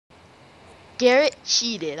Garrett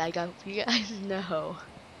cheated. I got you guys know.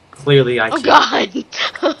 Clearly, I Oh cheated.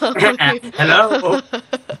 God! Hello.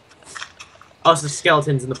 Oh, so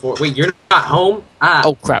skeletons in the fort. Wait, you're not home? Ah.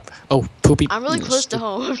 Oh crap! Oh poopy. I'm really close to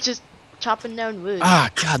home. I'm just chopping down wood.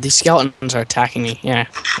 Ah god, these skeletons are attacking me. Yeah,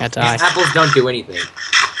 I die. Apples don't do anything.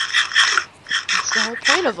 That's the whole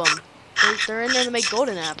point of them. They're in there to make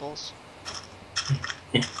golden apples.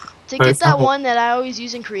 To get that one that I always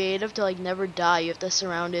use in creative to like never die, you have to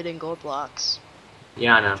surround it in gold blocks.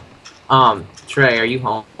 Yeah, I know. Trey, are you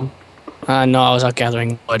home? No, I was out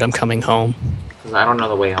gathering wood. I'm coming home. Because I don't know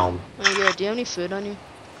the way home. Oh yeah, do you have any food on you?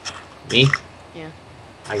 Me? Yeah.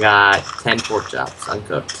 I got 10 pork chops,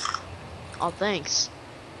 uncooked. Oh, thanks.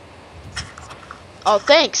 Oh,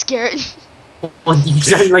 thanks, Garrett.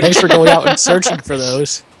 Thanks for going out and searching for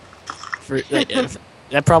those.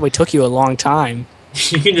 That probably took you a long time.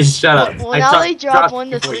 You can just shut up. Well, now they drop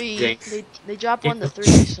 1 to 3. They drop 1 to 3,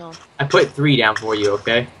 so. I put 3 down for you,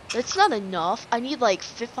 okay? That's not enough. I need like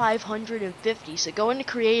 550. So go into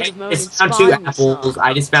creative mode and Just spawn found 2 me apples. some.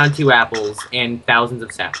 I just found 2 apples and thousands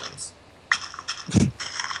of saplings.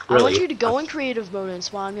 I want you to go in creative mode and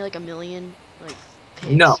spawn me like 1,000,000 like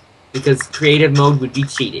pigs. No, because creative mode would be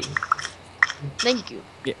cheating. Thank you.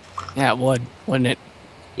 Yeah, it would, wouldn't it?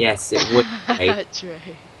 Yes, it would. Right? That's right.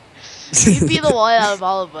 You'd be the one out of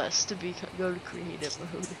all of us to go to creative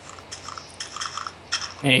mode.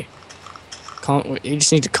 Hey, you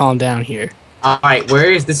just need to calm down here. Alright,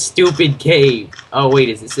 where is the stupid cave? Oh wait,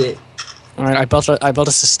 is this it? Alright, I built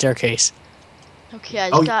us a staircase. Okay, I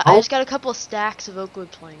just got a couple of stacks of oak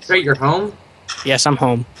wood planks. Trey, you're home? Yes, I'm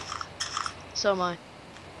home. So am I.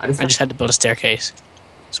 I just had to build a staircase.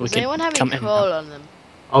 So we Does can anyone have come any in. coal on them?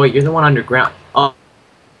 Oh wait, you're the one underground. Oh,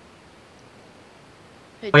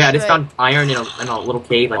 Hey, yeah, I just Trey, found iron in a little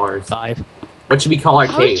cave like ours. 5. What should we call our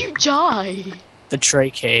how cave? did you die? The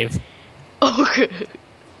TREY cave. Okay.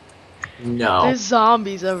 No. There's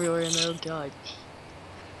zombies everywhere and oh god.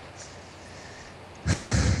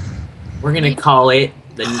 We're gonna call it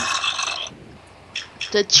the...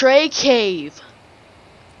 The TREY cave.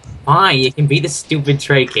 Fine, it can be the stupid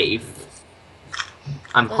TREY cave.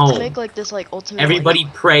 I'm Let's home. make like this like ultimate. Everybody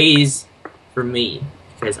prays for me,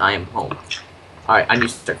 because I am home. Alright, I need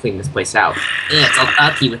to start cleaning this place out. Yeah,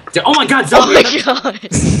 I'll keep it. Oh my god, Oh zombie! my god!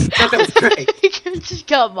 That was great. You just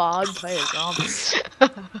got mobbed by a zombie.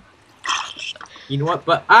 You know what?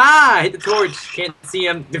 But I hit the torch. Can't see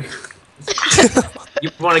him. You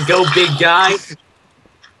want to go, big guy?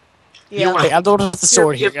 Yeah. Hey, I'm the one with the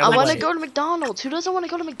sword here. I want to go to McDonald's. Who doesn't want to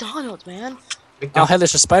go to McDonald's, man? Oh, hey,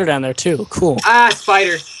 there's a spider down there too. Cool. Ah,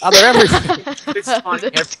 spider. Oh, they're everywhere. They're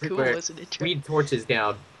spawning That's cool, everywhere. isn't it? We need torches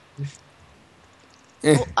down.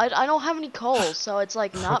 Well, I don't have any coal, so it's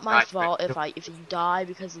like not my God, fault if you die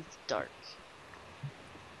because it's dark.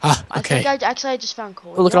 Ah, okay. I think I just found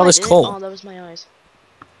coal. Oh, look at No, all I this didn't. coal. Oh, that was my eyes.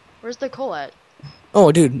 Where's the coal at?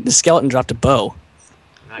 Oh, dude, the skeleton dropped a bow.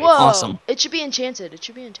 Nice. Whoa! Awesome. It should be enchanted. It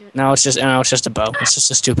should be enchanted. No, it's just a bow. It's just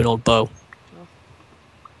a stupid old bow.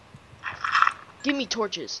 Give me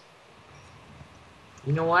torches.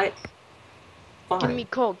 You know what? Fine. Give me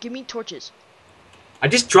coal. Give me torches. I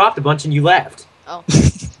just dropped a bunch and you left. Oh.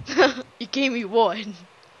 You gave me 1.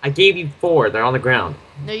 I gave you 4. They're on the ground.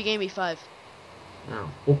 No, you gave me 5. Oh.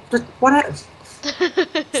 Well, just, what else?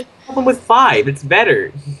 Problem with 5. It's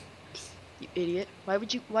better. You idiot. Why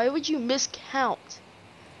would you miscount?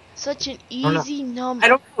 Such an don't know. easy number. I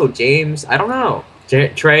don't know, James. I don't know.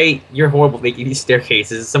 Trey, you're horrible at making these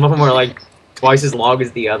staircases. Some of them are like twice as long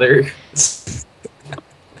as the other.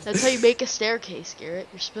 That's how you make a staircase, Garrett.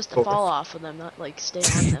 You're supposed to fall off of them, not like stay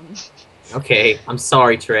on them. Okay, I'm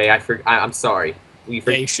sorry, Trey. I'm sorry. Will you,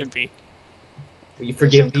 Yeah, you should be. will you There's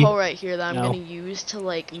forgive some me? coal right here that I'm No. gonna use to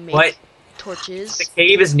like make What? torches. The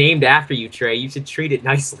cave is named after you, Trey. You should treat it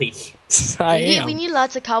nicely. We need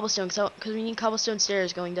lots of cobblestone, because we need cobblestone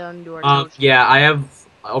stairs going down into our cave. Yeah, I have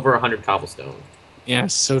over 100 cobblestone. Yeah,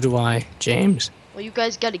 so do I, James. Well, you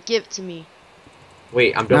guys gotta give it to me.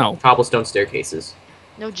 Wait, I'm building No. cobblestone staircases.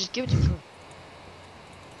 No, just give it to me.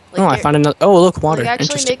 Oh, I found another. Oh, look, water. Like, actually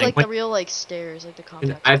Interesting. make like the real like stairs, like the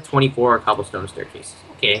compact. I have stairs. 24 cobblestone staircases.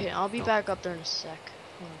 Okay. Okay, I'll be back up there in a sec.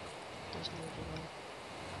 Hold on. There's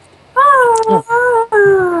no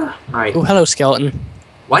delay. Alright. Oh, hello, skeleton.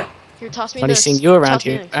 What? Here, toss me Funny this. seeing you around Toss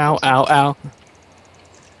me here. this. Ow, ow, ow.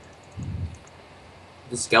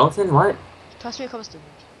 The skeleton? What? Toss me a cobblestone.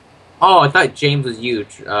 Oh, I thought James was you,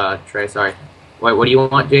 Trey. Sorry. Wait, what do you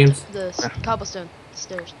want, James? Cobblestone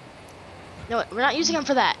stairs. No, we're not using them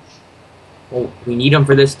for that. Well, we need them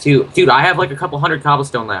for this too. Dude, I have like a couple hundred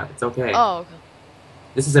cobblestone left. It's okay. Oh, okay.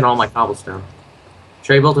 This isn't all my cobblestone.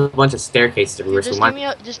 Trey built a bunch of staircases Here, everywhere,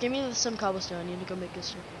 so just give me some cobblestone. I need to go make this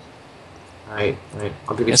staircase. Alright.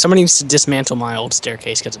 I'll give you. Yeah, somebody needs to dismantle my old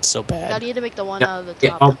staircase because it's so I bad. need to make the one Yeah, out of the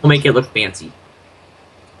top. I'll make it look fancy.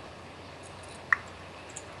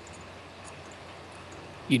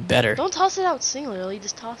 You'd better. Don't toss it out singularly.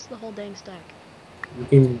 Just toss the whole dang stack.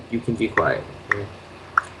 You can be quiet. Okay?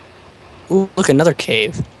 Ooh, look, another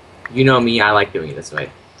cave. You know me, I like doing it this way.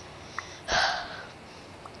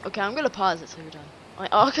 Okay, I'm gonna pause it so you're done.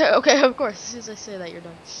 Okay, of course. As soon as I say that, you're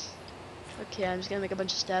done. Okay, I'm just gonna make a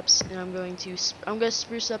bunch of steps, and I'm gonna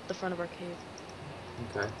spruce up the front of our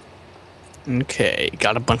cave. Okay. Okay,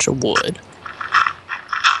 got a bunch of wood.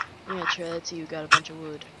 Yeah, Trey, that's you. Got a bunch of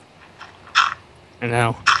wood. I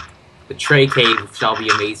know. The Trey cave shall be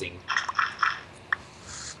amazing.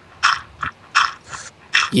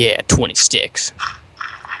 Yeah, 20 sticks.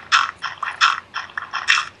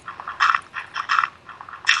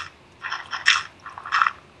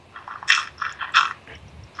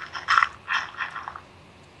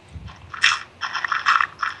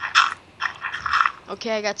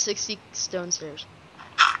 Okay, I got 60 stone stairs.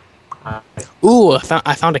 Ooh,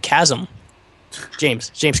 I found a chasm. James,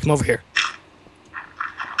 come over here.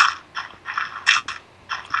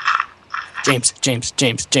 James.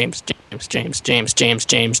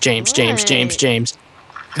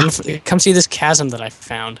 Come see this chasm that I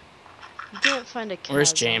found. You can't find a chasm.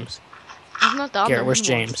 Where's James? I'm not down Garrett, there where's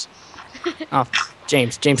anymore. James? Oh,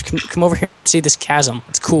 James, come over here and see this chasm.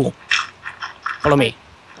 It's cool. Follow me.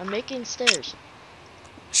 I'm making stairs.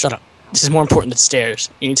 Shut up. This is more important than stairs.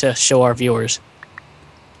 You need to show our viewers.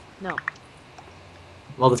 No.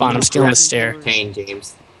 Well, the Fine, I'm stealing the stair.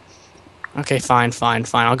 James. Okay, fine.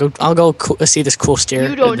 I'll go see this cool stair.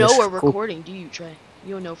 You don't know this we're cool- recording, do you, Trey?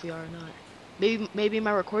 You don't know if we are or not. Maybe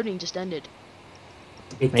my recording just ended.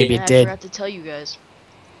 Maybe And it did. I forgot to tell you guys.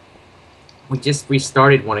 We just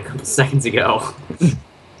restarted one a couple seconds ago.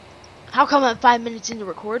 How come I'm 5 minutes into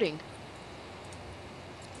recording?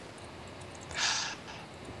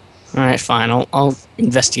 Alright, fine. I'll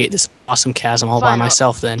investigate this awesome chasm all by Fine,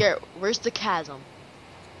 myself then. Garrett, where's the chasm?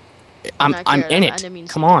 I'm not in Garrett, I it. didn't mean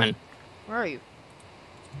to Come say on. Where are you?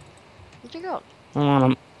 Where'd you go? Hold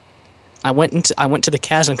on. I went to the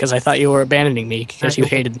chasm because I thought you were abandoning me because you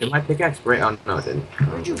hated Did me. my pickaxe break? Oh, no, it didn't.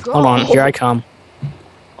 Where'd you go? Hold on, here I come.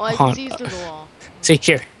 Oh, I Hold can see you through the wall. See,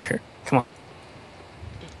 here. Come on.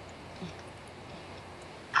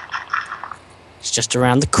 It's just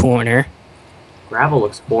around the corner. Gravel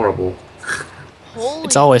looks horrible. Holy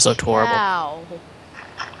It's always looked horrible. cow.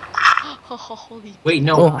 Holy Wait,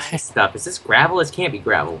 no, Oh. this stuff. Is this gravel? This can't be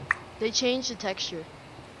gravel. They changed the texture.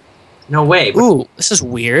 No way. Ooh, this is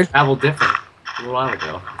weird. Gravel different. A little while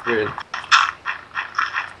ago. It's weird.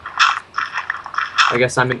 I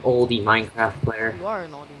guess I'm an oldie Minecraft player. You are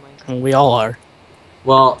an oldie Minecraft. We all are.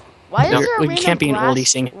 Well, Why is No, there a We random can't be an grass- oldie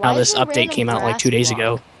seeing why how is this there a update random came out like grass 2 days block?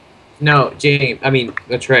 ago. no, James. I mean,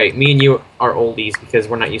 Trey. Me and you are oldies because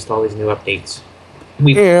we're not used to all these new updates.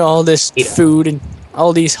 We Here, all this Yeah. food and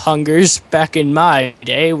all these hungers. Back in my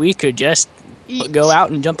day, we could just Eat. go out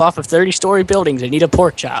and jump off of 30-story buildings and eat a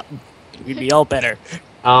pork chop. We'd be all better.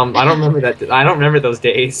 I don't remember that. I don't remember those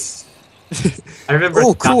days. I remember.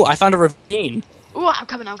 Oh, cool! I found a ravine. Ooh, I'm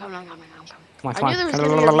coming. Come on, I knew there was gonna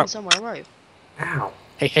be a ravine somewhere. Where are you? Ow.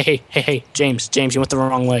 Hey, James, you went the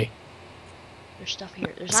wrong way. There's stuff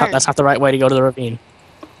here. There's That's not the right way to go to the ravine.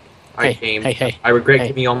 All right, Hey, James. hey. I regret Hey.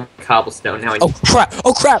 giving you all my cobblestone. Now I Oh crap!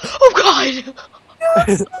 Oh God!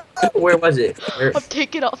 Where was it? I'm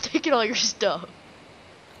taking all your stuff.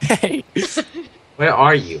 Hey, Where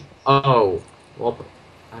are you? Oh, well,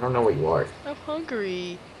 I don't know where you are. I'm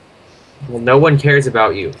hungry. Well, no one cares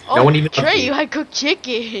about you. Oh, No one even. Trey, you had cooked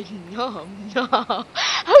chicken. No. How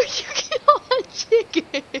did you get all that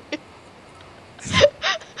chicken?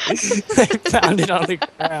 I found it on the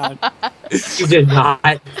ground. You did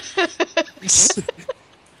not.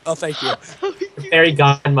 Oh, thank you. The fairy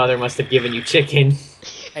godmother must have given you chicken.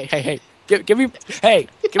 Hey, give me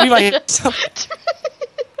my stuff.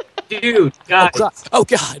 Dude, guys. Oh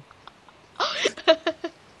God.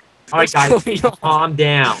 All right, guys, calm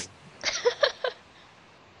down.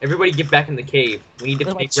 Everybody get back in the cave. We need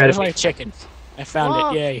to make Where's my red. chicken? I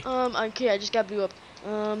found it. Yay. Okay, I just got blew up.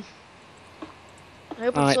 I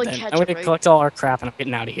hope All we right, still then. catch I'm it, gonna right? collect all our crap and I'm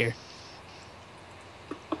getting out of here.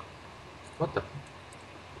 What the?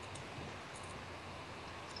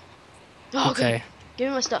 Oh, Okay. Give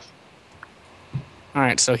me my stuff. All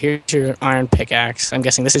right. So here's your iron pickaxe. I'm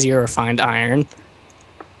guessing this is your refined iron,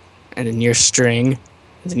 and then your string,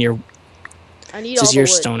 and then your I need This all is the your wood.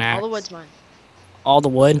 stone All axe. the wood's mine. all the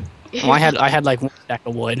wood. Oh, I had like one stack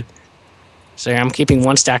of wood. So I'm keeping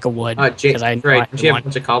 1 stack of wood. Jake, I right? Do you have a want.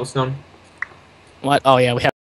 bunch of cobblestone? What? Oh yeah, we have